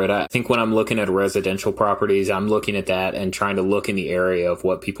separate. I think when I'm looking at residential properties, I'm looking at that and trying to look in the area of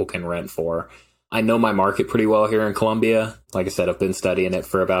what people can rent for. I know my market pretty well here in Columbia. Like I said, I've been studying it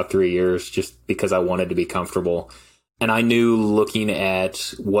for about 3 years just because I wanted to be comfortable. And I knew looking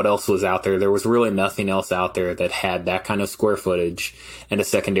at what else was out there was really nothing else out there that had that kind of square footage and a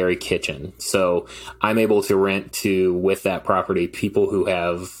secondary kitchen. So I'm able to rent to, with that property, people who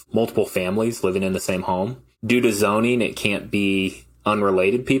have multiple families living in the same home. Due to zoning, it can't be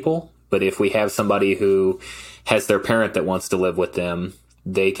unrelated people. But if we have somebody who has their parent that wants to live with them,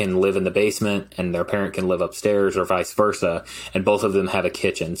 they can live in the basement and their parent can live upstairs, or vice versa. And both of them have a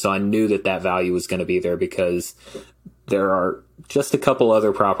kitchen. So I knew that value was going to be there because there are just a couple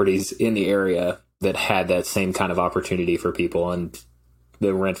other properties in the area that had that same kind of opportunity for people. And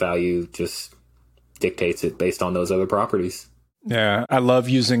the rent value just dictates it based on those other properties. Yeah, I love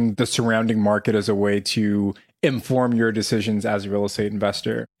using the surrounding market as a way to inform your decisions as a real estate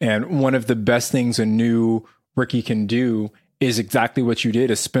investor. And one of the best things a new rookie can do is exactly what you did,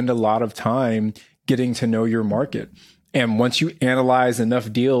 is spend a lot of time getting to know your market. And once you analyze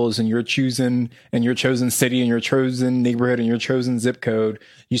enough deals and you're choosing and your chosen city and your chosen neighborhood and your chosen zip code,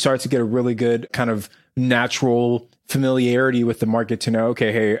 you start to get a really good kind of natural familiarity with the market to know,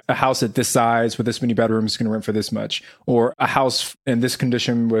 okay, hey, a house at this size with this many bedrooms is going to rent for this much, or a house in this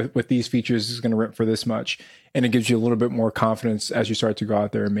condition with these features is going to rent for this much. And it gives you a little bit more confidence as you start to go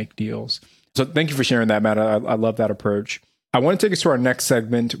out there and make deals. So thank you for sharing that, Matt. I love that approach. I want to take us to our next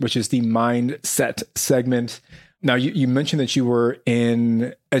segment, which is the mindset segment. Now, you mentioned that you were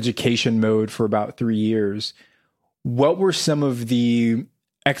in education mode for about 3 years. What were some of the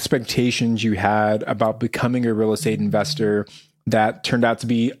expectations you had about becoming a real estate investor that turned out to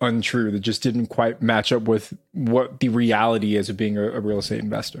be untrue, that just didn't quite match up with what the reality is of being a real estate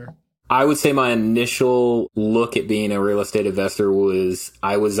investor? I would say my initial look at being a real estate investor was,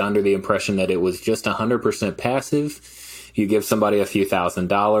 I was under the impression that it was just 100% passive. You give somebody a few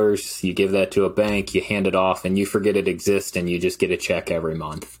 $1,000s, you give that to a bank, you hand it off, and you forget it exists, and you just get a check every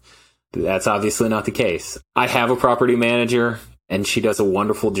month. That's obviously not the case. I have a property manager, and she does a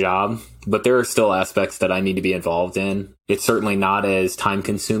wonderful job, but there are still aspects that I need to be involved in. It's certainly not as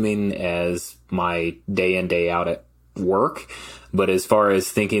time-consuming as my day in, day out at work, but as far as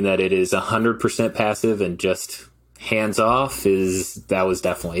thinking that it is 100% passive and just hands off, that was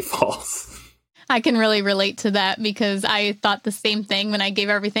definitely false. I can really relate to that because I thought the same thing when I gave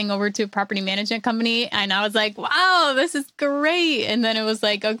everything over to a property management company. And I was like, wow, this is great. And then it was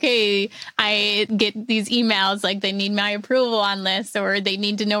like, okay, I get these emails like they need my approval on this, or they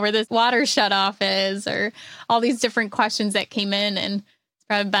need to know where this water shutoff is, or all these different questions that came in. And it's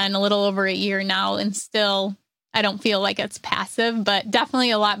probably been a little over a year now. And still, I don't feel like it's passive, but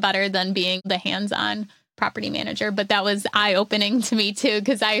definitely a lot better than being the hands-on property manager. But that was eye-opening to me too,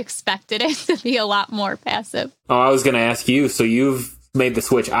 because I expected it to be a lot more passive. Oh, I was going to ask you, so you've made the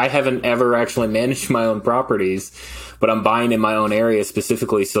switch. I haven't ever actually managed my own properties, but I'm buying in my own area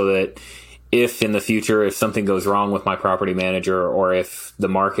specifically so that if in the future, if something goes wrong with my property manager, or if the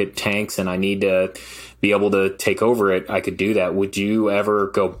market tanks and I need to be able to take over it, I could do that. Would you ever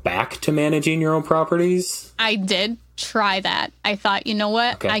go back to managing your own properties? I did try that. I thought, you know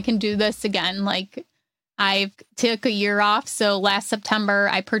what? Okay. I can do this again. Like, I took a year off. So last September,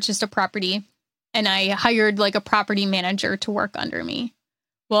 I purchased a property and I hired like a property manager to work under me.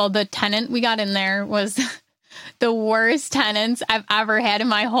 Well, the tenant we got in there was the worst tenants I've ever had in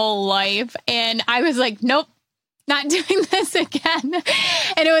my whole life. And I was like, nope, not doing this again.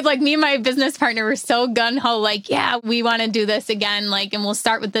 And it was like me and my business partner were so gung-ho, like, yeah, we want to do this again. Like, and we'll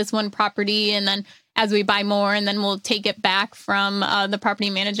start with this one property. And then as we buy more, and then we'll take it back from the property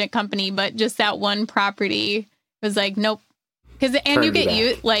management company. But just that one property was like, nope. And you get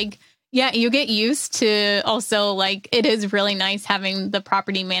used, like, yeah, you get used to also, like, it is really nice having the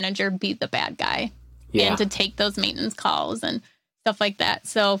property manager be the bad guy and to take those maintenance calls and stuff like that.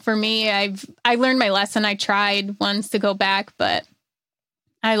 So for me, I learned my lesson. I tried once to go back, but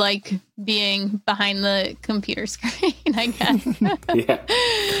I like being behind the computer screen, I guess. Yeah.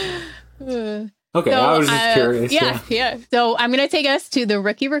 Okay, so, I was just curious. Yeah. So I'm going to take us to the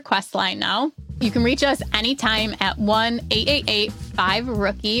rookie request line now. You can reach us anytime at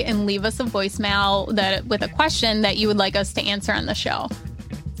 1-888-5-ROOKIE and leave us a voicemail with a question that you would like us to answer on the show.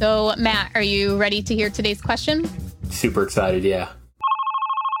 So, Matt, are you ready to hear today's question? Super excited, yeah.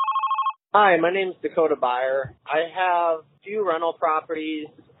 Hi, my name is Dakota Byer. I have a few rental properties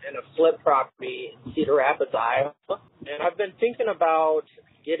and a flip property in Cedar Rapids, Iowa. And I've been thinking about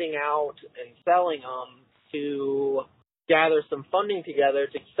getting out and selling them to gather some funding together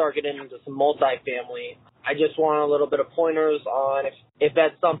to start getting into some multifamily. I just want a little bit of pointers on if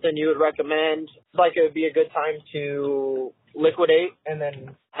that's something you would recommend. Like it would be a good time to liquidate and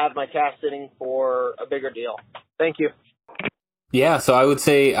then have my cash sitting for a bigger deal. Thank you. Yeah, so I would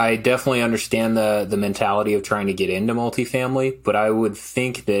say I definitely understand the mentality of trying to get into multifamily, but I would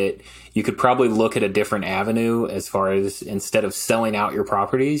think that you could probably look at a different avenue as far as instead of selling out your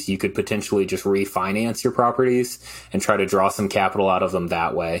properties, you could potentially just refinance your properties and try to draw some capital out of them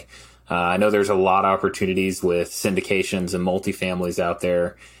that way. I know there's a lot of opportunities with syndications and multifamilies out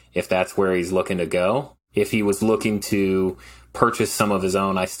there if that's where he's looking to go. If he was looking to purchase some of his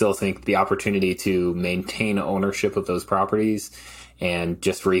own, I still think the opportunity to maintain ownership of those properties and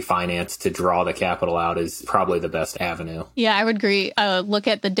just refinance to draw the capital out is probably the best avenue. Yeah, I would agree. Look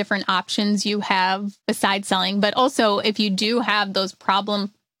at the different options you have besides selling. But also, if you do have those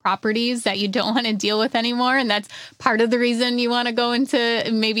problem properties that you don't want to deal with anymore, and that's part of the reason you want to go into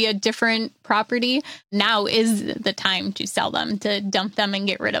maybe a different property, now is the time to sell them, to dump them and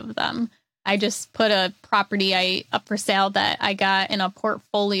get rid of them. I just put a property up for sale that I got in a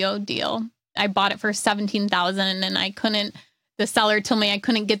portfolio deal. I bought it for $17,000 and the seller told me I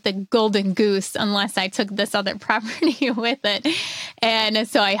couldn't get the golden goose unless I took this other property with it. And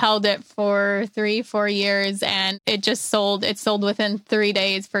so I held it for 3-4 years and it just sold. It sold within 3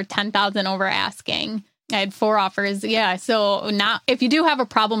 days for $10,000 over asking. I had 4 offers. Yeah. So now if you do have a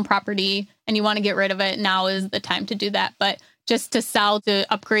problem property and you want to get rid of it, now is the time to do that. But just to sell, to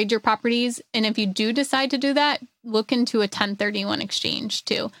upgrade your properties. And if you do decide to do that, look into a 1031 exchange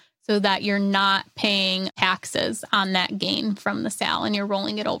too, so that you're not paying taxes on that gain from the sale and you're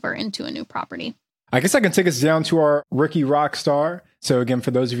rolling it over into a new property. I guess I can take us down to our Rookie Rockstar. So again, for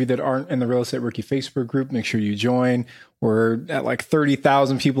those of you that aren't in the Real Estate Rookie Facebook group, make sure you join. We're at like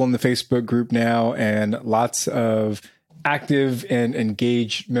 30,000 people in the Facebook group now and lots of active and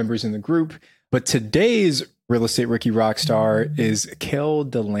engaged members in the group. But today's Real Estate Rookie Rockstar is Kel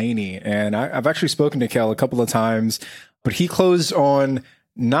Delaney. And I've actually spoken to Kel a couple of times, but he closed on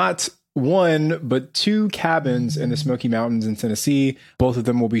not 1, but 2 cabins in the Smoky Mountains in Tennessee. Both of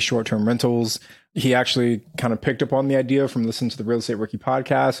them will be short-term rentals. He actually kind of picked up on the idea from listening to the Real Estate Rookie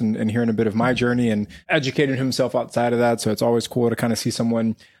podcast and hearing a bit of my journey and educated himself outside of that. So it's always cool to kind of see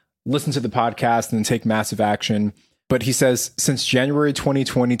someone listen to the podcast and take massive action. But he says, since January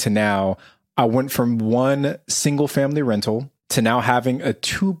 2020 to now, I went from 1 single family rental to now having a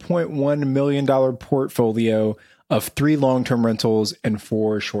 $2.1 million portfolio of 3 long-term rentals and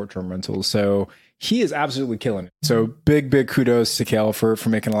 4 short-term rentals. So he is absolutely killing it. So big kudos to Kale for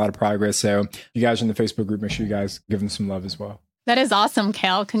making a lot of progress. So you guys are in the Facebook group, make sure you guys give him some love as well. That is awesome,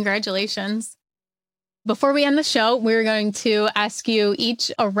 Kale. Congratulations. Before we end the show, we're going to ask you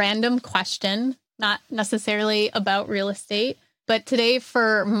each a random question, not necessarily about real estate. But today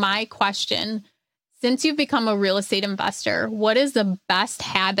for my question, since you've become a real estate investor, what is the best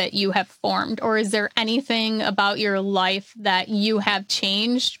habit you have formed? Or is there anything about your life that you have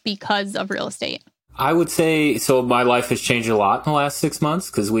changed because of real estate? I would say, so my life has changed a lot in the last 6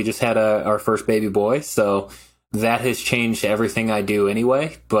 months because we just had our first baby boy. So that has changed everything I do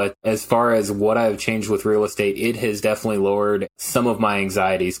anyway. But as far as what I've changed with real estate, it has definitely lowered some of my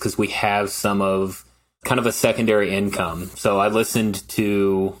anxieties because we have some of kind of a secondary income. So I listened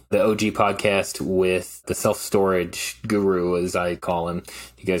to the OG podcast with the self-storage guru, as I call him.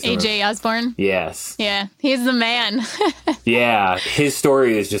 You guys know AJ Osborne? Yes. Yeah, he's the man. Yeah, his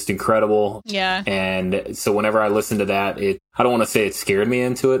story is just incredible. Yeah. And so whenever I listen to that, I don't want to say it scared me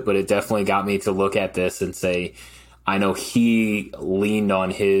into it, but it definitely got me to look at this and say, I know he leaned on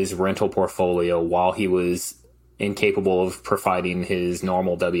his rental portfolio while he was incapable of providing his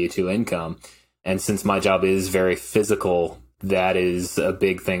normal W-2 income. And since my job is very physical, that is a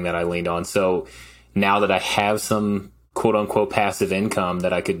big thing that I leaned on. So now that I have some quote unquote passive income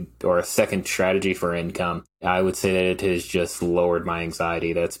that I could, or a second strategy for income, I would say that it has just lowered my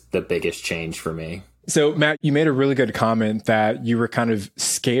anxiety. That's the biggest change for me. So Matt, you made a really good comment that you were kind of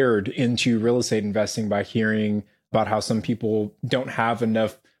scared into real estate investing by hearing about how some people don't have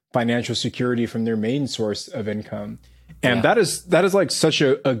enough financial security from their main source of income. And that is like such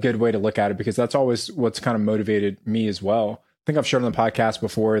a good way to look at it, because that's always what's kind of motivated me as well. I think I've shared on the podcast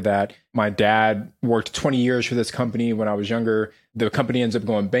before that my dad worked 20 years for this company when I was younger. The company ends up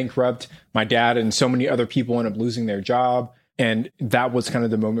going bankrupt. My dad and so many other people end up losing their job. And that was kind of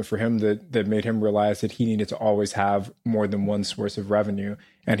the moment for him that made him realize that he needed to always have more than one source of revenue.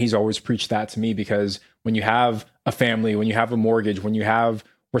 And he's always preached that to me, because when you have a family, when you have a mortgage, when you have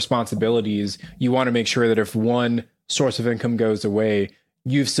responsibilities, you want to make sure that if one source of income goes away,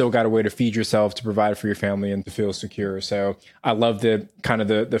 you've still got a way to feed yourself, to provide for your family, and to feel secure. So I love the kind of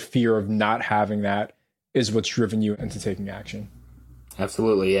the fear of not having that is what's driven you into taking action.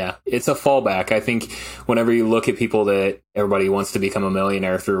 Absolutely, yeah. It's a fallback. I think whenever you look at people that everybody wants to become a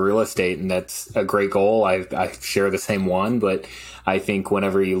millionaire through real estate, and that's a great goal. I share the same one, but I think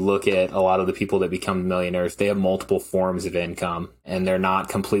whenever you look at a lot of the people that become millionaires, they have multiple forms of income, and they're not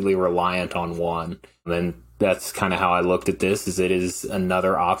completely reliant on one. And that's kind of how I looked at this, is it is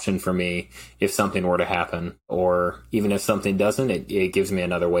another option for me if something were to happen, or even if something doesn't, it gives me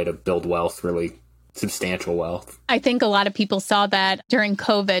another way to build wealth, really substantial wealth. I think a lot of people saw that during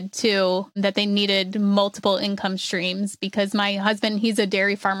COVID too, that they needed multiple income streams, because my husband, he's a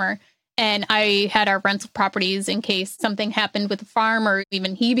dairy farmer, and I had our rental properties in case something happened with the farm, or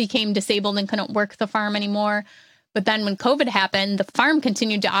even he became disabled and couldn't work the farm anymore. But then when COVID happened, the farm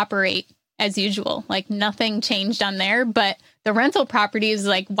continued to operate as usual, like nothing changed on there. But the rental property is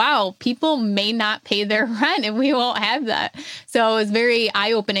like, wow, people may not pay their rent and we won't have that. So it was very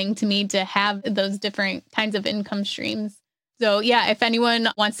eye-opening to me to have those different kinds of income streams. So yeah, if anyone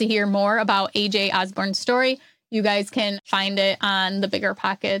wants to hear more about AJ Osborne's story, you guys can find it on the Bigger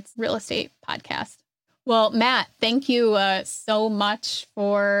Pockets Real Estate Podcast. Well, Matt, thank you so much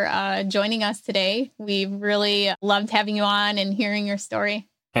for joining us today. We really loved having you on and hearing your story.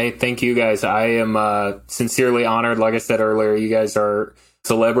 Hey, thank you guys. I am sincerely honored. Like I said earlier, you guys are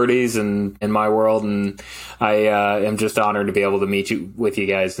celebrities in my world, and I am just honored to be able to meet with you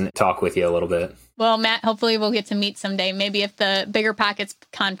guys and talk with you a little bit. Well, Matt, hopefully we'll get to meet someday. Maybe if the Bigger Pockets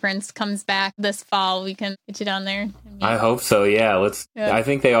conference comes back this fall, we can get you down there. I hope so. Yeah, I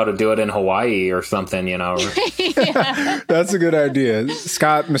think they ought to do it in Hawaii or something, you know. Yeah. That's a good idea.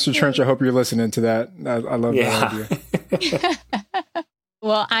 Scott, Mr. Trench, I hope you're listening to that. I love that idea.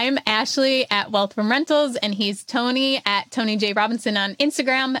 Well, I'm Ashley at Wealth from Rentals, and he's Tony at Tony J. Robinson on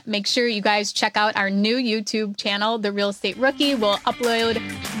Instagram. Make sure you guys check out our new YouTube channel, The Real Estate Rookie. We'll upload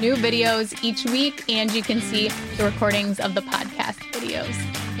new videos each week, and you can see the recordings of the podcast videos.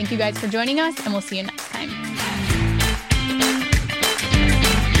 Thank you guys for joining us, and we'll see you next time.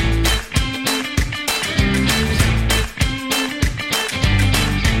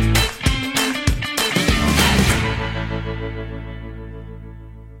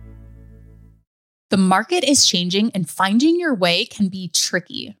 The market is changing and finding your way can be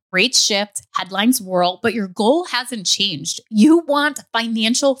tricky. Rates shift, headlines whirl, but your goal hasn't changed. You want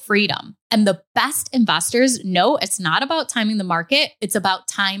financial freedom. And the best investors know it's not about timing the market, it's about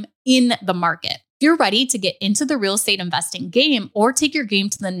time in the market. If you're ready to get into the real estate investing game or take your game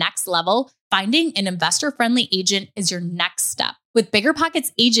to the next level, finding an investor-friendly agent is your next step. With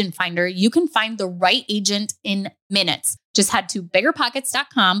BiggerPockets Agent Finder, you can find the right agent in minutes. Just head to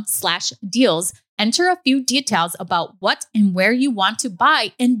biggerpockets.com/deals, enter a few details about what and where you want to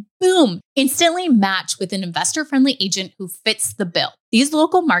buy, and boom, instantly match with an investor-friendly agent who fits the bill. These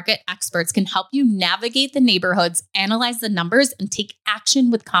local market experts can help you navigate the neighborhoods, analyze the numbers, and take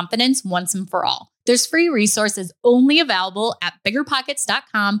action with confidence once and for all. There's free resources only available at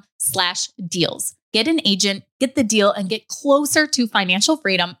biggerpockets.com/deals. Get an agent, get the deal, and get closer to financial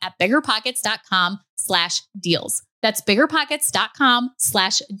freedom at biggerpockets.com/deals. That's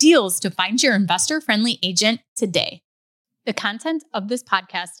biggerpockets.com/deals to find your investor-friendly agent today. The content of this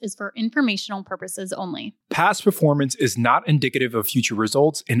podcast is for informational purposes only. Past performance is not indicative of future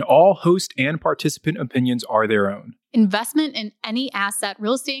results, and all host and participant opinions are their own. Investment in any asset,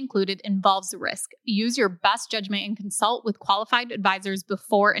 real estate included, involves risk. Use your best judgment and consult with qualified advisors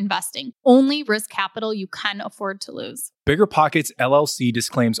before investing. Only risk capital you can afford to lose. BiggerPockets LLC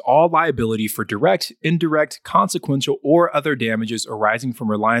disclaims all liability for direct, indirect, consequential, or other damages arising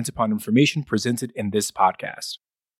from reliance upon information presented in this podcast.